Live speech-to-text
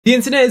The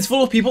internet is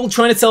full of people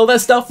trying to sell their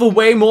stuff for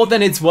way more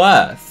than it's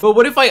worth. But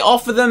what if I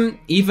offer them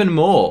even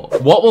more?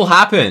 What will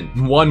happen?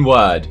 One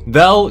word.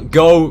 They'll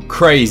go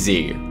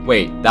crazy.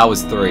 Wait, that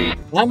was 3.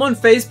 I'm on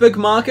Facebook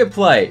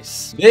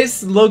Marketplace.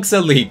 This looks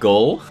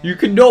illegal. You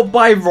cannot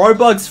buy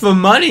Robux for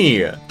money.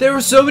 There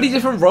are so many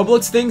different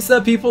Roblox things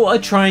that people are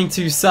trying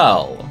to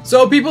sell.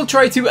 So people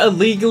try to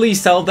illegally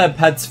sell their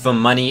pets for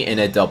money in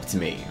Adopt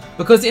Me.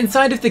 Because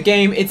inside of the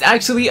game, it's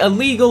actually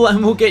illegal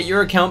and will get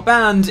your account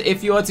banned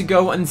if you are to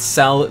go and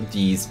sell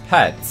these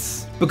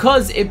pets.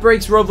 Because it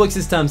breaks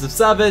Roblox's terms of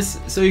service,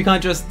 so you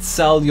can't just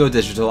sell your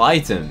digital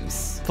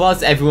items.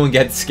 Plus, everyone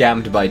gets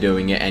scammed by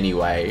doing it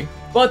anyway.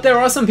 But there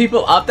are some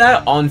people out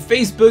there on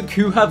Facebook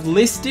who have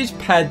listed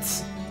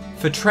pets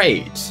for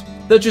trade.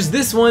 Such as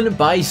this one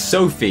by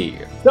Sophie.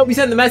 So we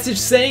sent the message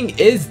saying,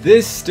 is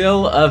this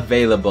still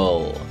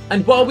available?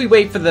 And while we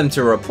wait for them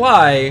to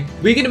reply,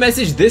 we're gonna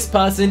message this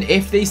person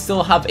if they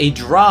still have a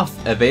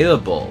draft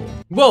available.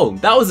 Whoa,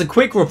 that was a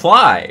quick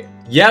reply.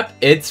 Yep,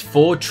 it's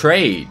for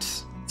trade.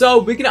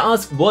 So we're gonna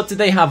ask, what do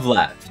they have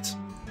left?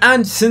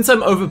 And since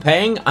I'm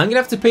overpaying, I'm gonna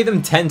have to pay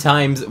them 10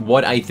 times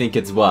what I think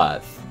it's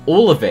worth.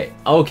 All of it.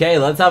 Okay,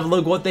 let's have a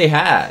look what they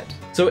had.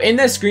 So in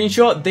their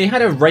screenshot, they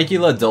had a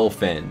regular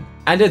dolphin.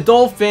 And a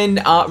dolphin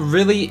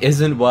really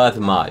isn't worth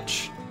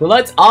much. So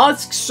let's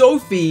ask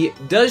Sophie,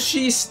 does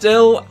she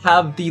still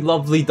have the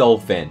lovely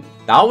dolphin?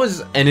 That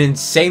was an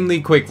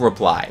insanely quick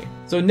reply.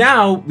 So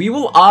now we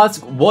will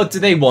ask, what do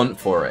they want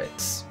for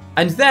it?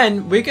 And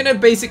then we're gonna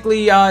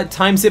basically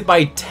times it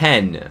by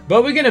 10.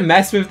 But we're gonna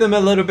mess with them a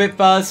little bit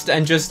first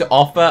and just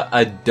offer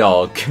a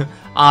dog.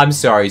 I'm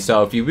sorry,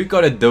 Sophie, we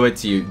gotta do it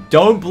to you.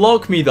 Don't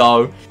block me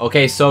though.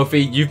 Okay,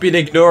 Sophie, you've been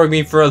ignoring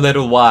me for a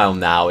little while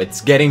now.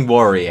 It's getting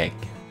worrying.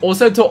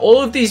 Also, to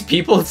all of these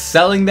people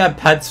selling their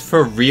pets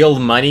for real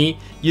money,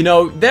 you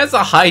know, there's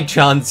a high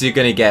chance you're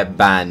gonna get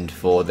banned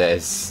for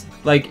this.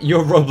 Like,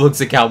 your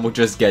Roblox account will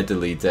just get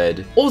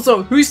deleted.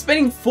 Also, who's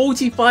spending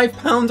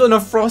 £45 on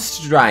a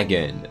frost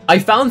dragon? I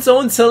found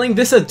someone selling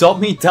this Adopt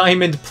Me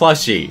Diamond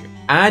plushie.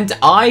 And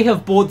I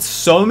have bought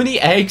so many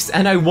eggs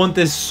and I want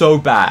this so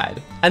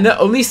bad. And they're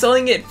only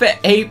selling it for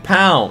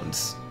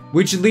 £8.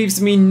 Which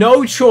leaves me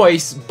no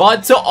choice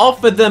but to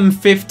offer them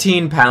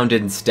 £15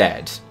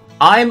 instead.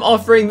 I'm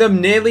offering them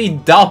nearly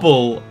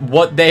double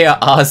what they are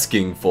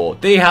asking for.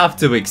 They have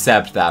to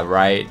accept that,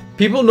 right?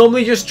 People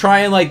normally just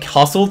try and like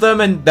hustle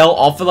them and they'll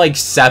offer like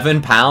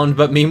 £7,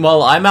 but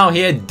meanwhile I'm out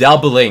here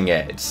doubling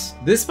it.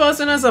 This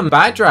person has a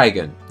bat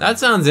dragon. That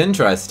sounds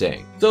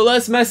interesting. So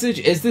let's message,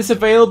 is this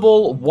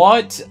available?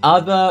 What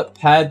other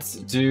pets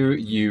do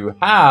you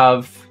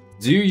have?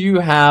 Do you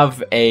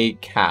have a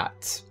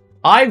cat?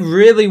 I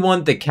really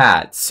want the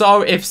cat.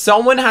 So if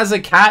someone has a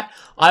cat,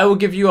 I will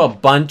give you a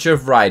bunch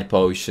of ride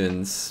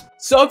potions.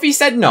 Sophie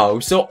said no,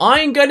 so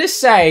I'm gonna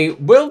say,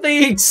 will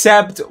they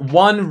accept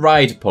 1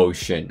 ride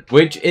potion?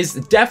 Which is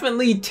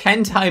definitely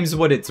 10 times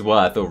what it's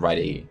worth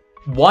already.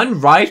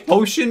 1 ride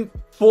potion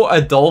for a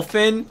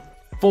dolphin?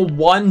 For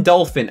 1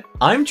 dolphin.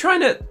 I'm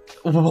trying to...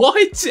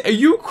 What? Are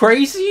you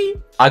crazy?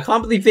 I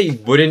can't believe they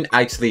wouldn't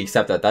actually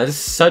accept that. That is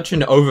such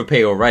an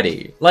overpay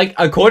already. Like,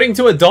 according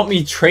to Adopt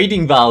Me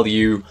trading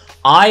value,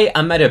 I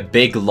am at a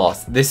big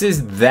loss. This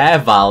is their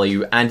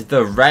value and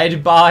the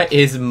red bar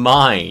is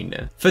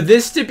mine. For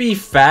this to be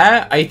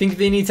fair, I think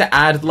they need to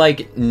add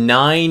like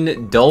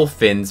 9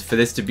 dolphins for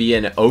this to be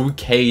an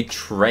okay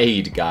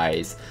trade,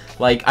 guys.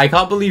 Like, I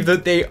can't believe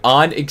that they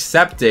aren't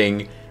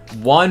accepting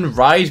 1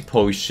 ride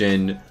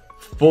potion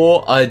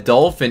for a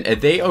dolphin. Are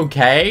they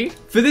okay?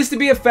 For this to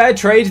be a fair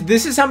trade,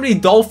 this is how many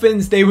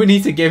dolphins they would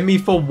need to give me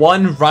for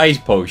 1 ride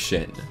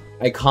potion.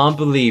 I can't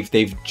believe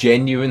they've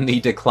genuinely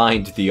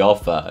declined the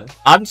offer.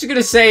 I'm just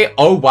gonna say,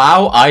 oh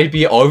wow, I'd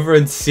be over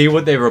and see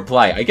what they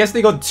reply. I guess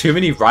they got too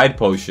many ride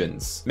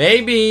potions.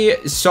 Maybe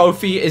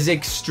Sophie is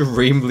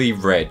extremely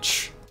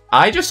rich.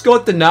 I just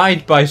got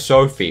denied by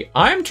Sophie.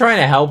 I'm trying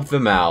to help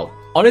them out.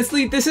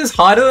 Honestly, this is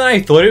harder than I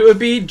thought it would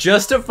be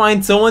just to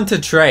find someone to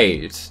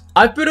trade.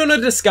 I put on a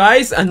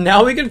disguise and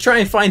now we're gonna try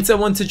and find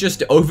someone to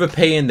just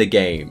overpay in the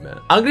game.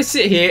 I'm gonna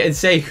sit here and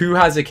say who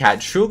has a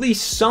cat. Surely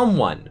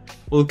someone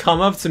will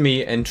come up to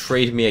me and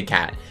trade me a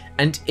cat.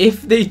 And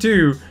if they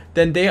do,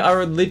 then they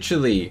are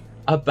literally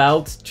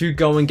about to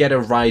go and get a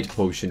ride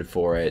potion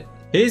for it.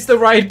 Here's the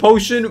ride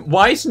potion.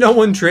 Why has no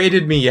one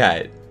traded me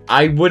yet?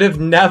 I would have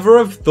never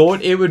have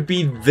thought it would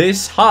be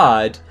this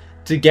hard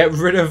to get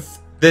rid of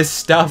this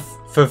stuff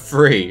for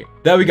free.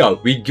 There we go.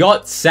 We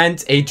got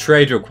sent a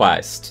trade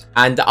request.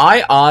 And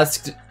I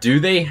asked, do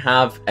they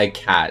have a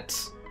cat?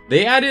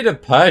 They added a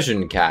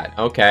Persian cat.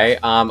 Okay,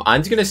 I'm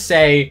just gonna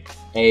say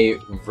a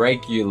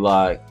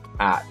regular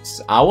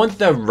cat. I want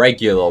the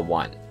regular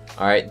one.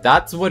 Alright,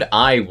 that's what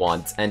I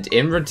want. And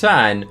in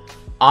return,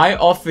 I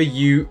offer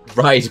you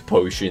ride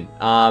potion.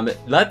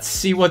 Let's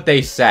see what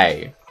they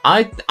say.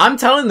 I'm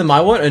telling them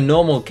I want a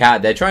normal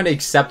cat. They're trying to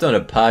accept on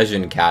a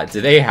Persian cat. Do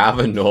they have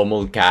a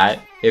normal cat?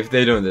 If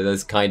they don't, then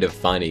that's kind of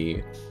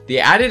funny. They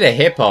added a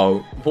hippo.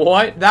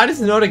 What? That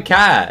is not a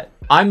cat.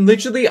 I'm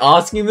literally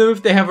asking them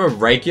if they have a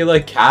regular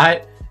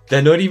cat.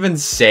 They're not even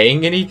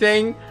saying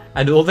anything.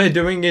 and all they're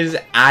doing is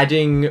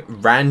adding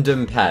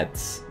random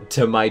pets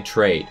to my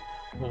trade.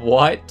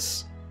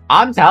 What?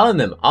 I'm telling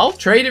them, I'll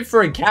trade it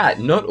for a cat.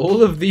 Not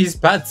all of these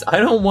pets. I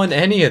don't want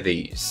any of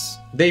these.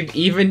 They've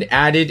even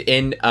added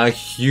in a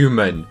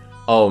human.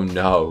 Oh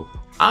no.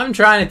 I'm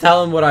trying to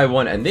tell them what I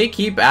want, and they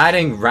keep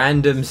adding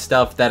random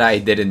stuff that I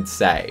didn't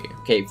say.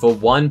 Okay, for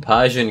one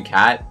Persian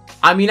cat.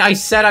 I mean, I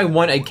said I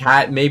want a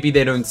cat. Maybe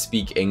they don't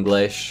speak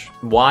English.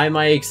 Why am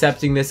I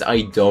accepting this?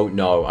 I don't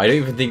know. I don't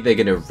even think they're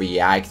gonna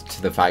react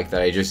to the fact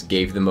that I just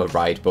gave them a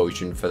ride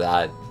potion for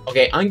that.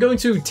 Okay, I'm going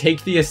to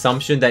take the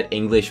assumption that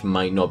English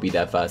might not be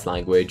their first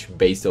language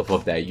based off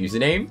of their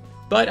username,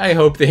 but I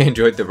hope they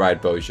enjoyed the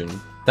ride potion.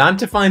 Time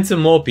to find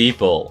some more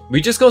people. We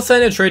just got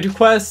sent a trade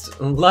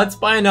request. Let's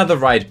buy another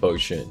ride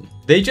potion.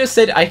 They just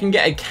said I can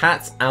get a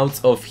cat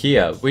out of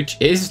here, which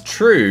is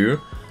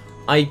true.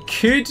 I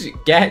could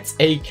get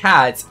a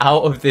cat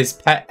out of this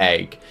pet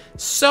egg.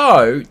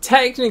 So,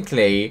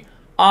 technically,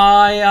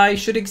 I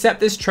should accept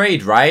this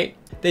trade, right?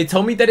 They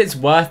told me that it's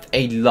worth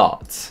a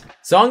lot.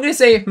 So I'm going to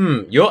say,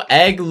 your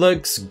egg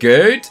looks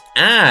good,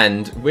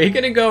 and we're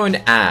going to go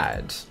and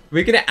add.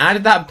 We're going to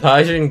add that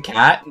Persian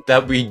cat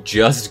that we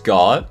just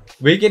got.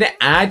 We're going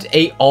to add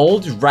a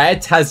old rare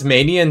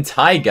Tasmanian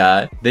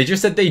tiger. They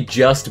just said they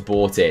just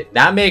bought it.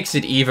 That makes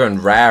it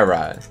even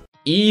rarer.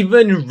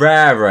 Even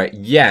rarer,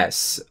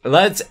 yes.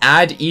 Let's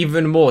add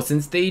even more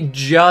since they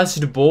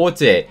just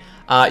bought it.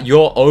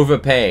 You're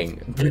overpaying.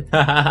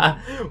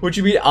 What do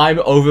you mean I'm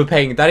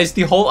overpaying? That is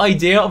the whole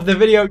idea of the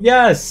video.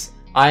 Yes.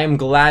 I am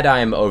glad I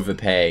am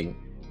overpaying.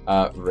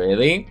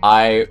 Really?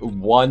 I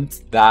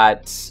want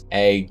that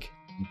egg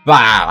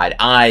bad.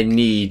 I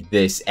need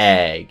this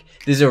egg.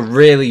 This is a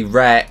really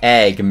rare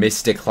egg,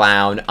 Mr.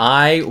 Clown.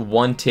 I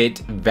want it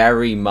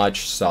very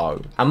much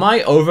so. Am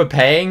I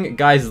overpaying?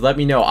 Guys, let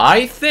me know.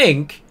 I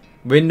think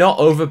we're not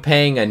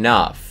overpaying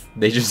enough.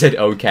 They just said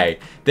okay.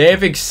 They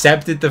have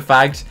accepted the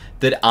fact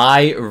that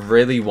I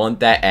really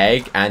want that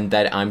egg and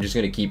that I'm just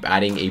going to keep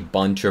adding a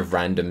bunch of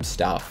random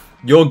stuff.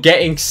 You're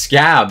getting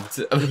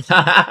scammed.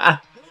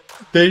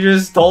 They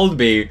just told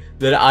me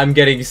that I'm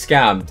getting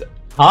scammed.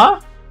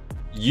 Huh?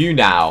 You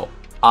now.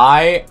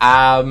 I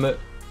am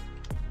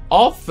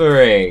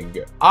offering.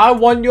 I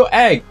want your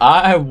egg.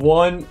 I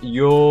want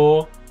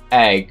your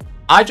egg.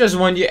 I just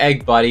want your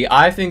egg, buddy.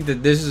 I think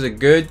that this is a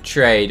good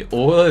trade.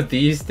 All of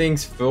these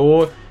things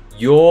for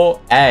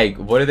your egg.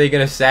 What are they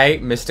gonna say?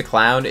 Mr.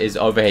 Clown is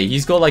over here.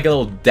 He's got like a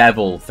little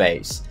devil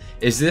face.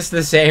 Is this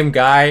the same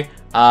guy?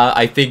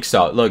 I think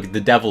so. Look,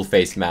 the devil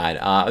face man.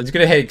 I'm just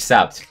gonna hit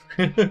accept.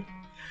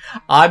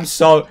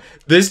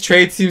 This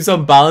trade seems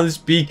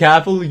unbalanced. Be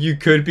careful. You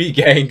could be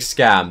getting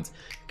scammed.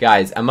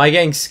 Guys, am I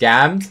getting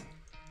scammed?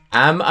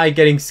 Am I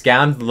getting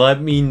scammed?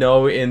 Let me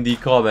know in the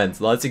comments.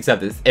 Let's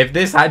accept this. If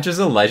this hatches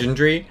a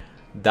legendary,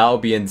 that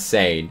would be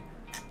insane.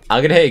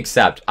 I'm gonna hit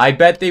accept. I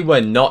bet they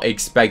were not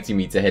expecting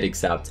me to hit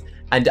accept.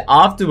 And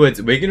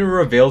afterwards, we're gonna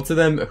reveal to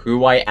them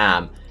who I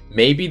am.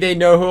 Maybe they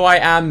know who I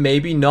am,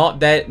 maybe not.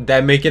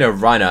 They're making a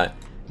runner.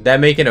 They're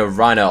making a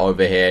runner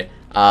over here.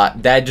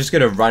 They're just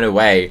gonna run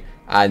away.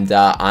 And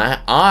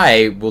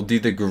I will do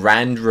the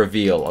grand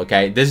reveal,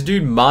 okay? This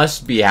dude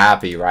must be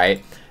happy,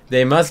 right?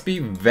 They must be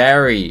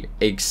very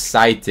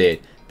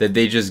excited that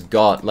they just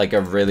got like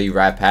a really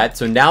rare pet.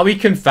 So now we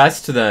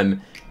confess to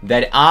them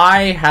that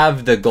I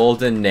have the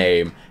golden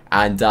name.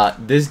 And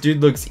this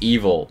dude looks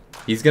evil.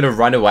 He's gonna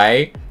run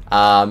away.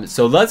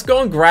 So let's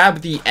go and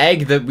grab the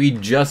egg that we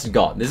just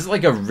got. This is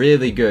like a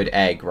really good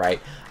egg, right?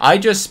 I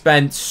just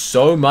spent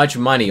so much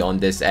money on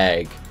this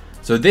egg.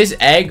 So this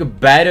egg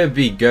better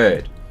be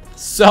good.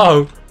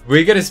 So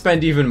we're gonna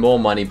spend even more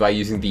money by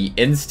using the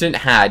instant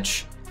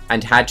hatch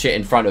and hatch it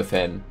in front of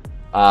him.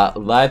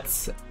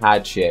 Let's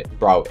hatch it.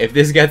 Bro, if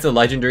this gets a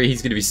legendary,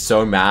 he's gonna be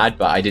so mad,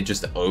 but I did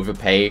just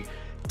overpay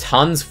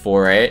tons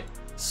for it.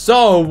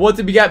 So what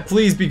did we get?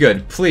 Please be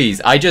good.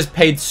 Please. I just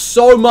paid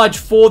so much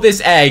for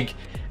this egg.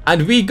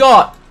 And we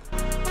got...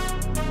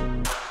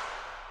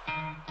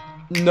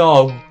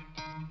 No.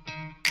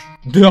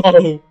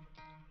 No.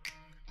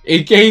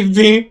 It gave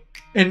me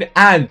an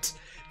ant.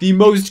 The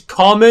most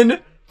common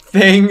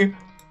thing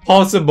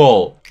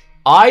possible.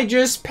 I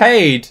just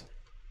paid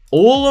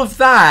all of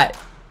that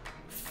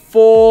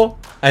for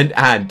an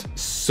ant.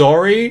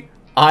 Sorry,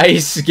 I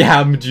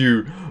scammed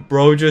you.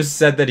 Bro just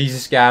said that he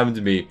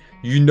scammed me.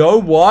 You know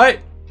what?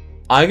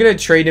 I'm gonna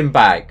trade him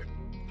back.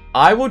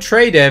 I will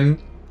trade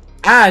him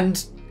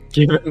and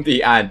give him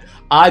the ant.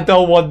 I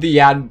don't want the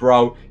ant,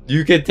 bro.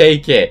 You can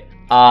take it.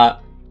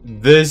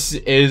 This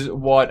is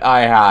what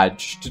I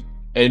hatched.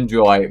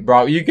 Enjoy.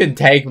 Bro, you can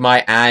take my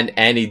ant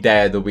any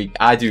day of the week.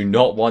 I do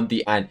not want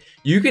the ant.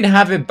 You can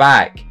have it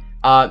back.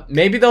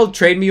 Maybe they'll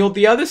trade me all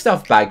the other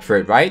stuff back for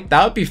it, right?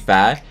 That would be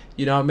fair.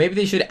 You know, maybe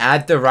they should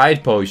add the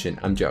ride potion.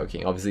 I'm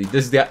joking. Obviously,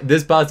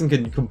 this person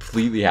can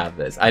completely have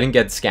this. I didn't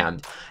get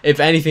scammed. If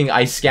anything,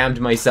 I scammed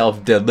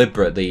myself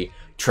deliberately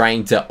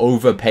trying to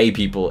overpay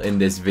people in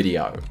this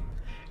video.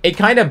 It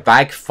kind of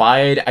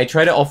backfired. I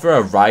tried to offer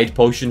a ride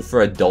potion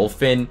for a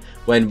dolphin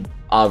when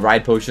a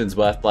ride potion's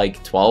worth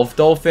like 12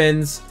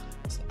 dolphins.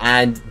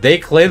 and they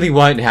clearly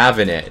weren't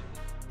having it.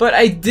 But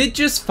I did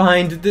just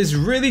find this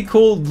really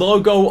cool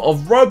logo of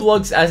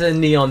Roblox as a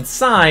neon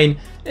sign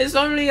is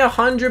only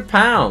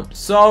 £100.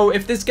 So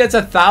if this gets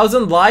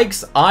 1,000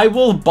 likes, I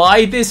will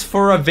buy this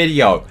for a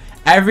video.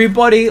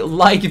 Everybody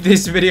like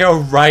this video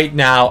right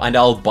now and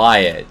I'll buy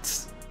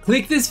it.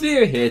 Click this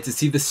video here to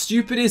see the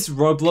stupidest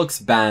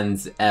Roblox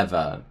bans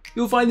ever.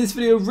 You'll find this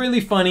video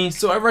really funny,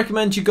 so I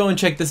recommend you go and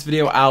check this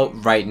video out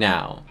right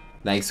now.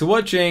 Thanks for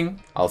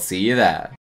watching, I'll see you there.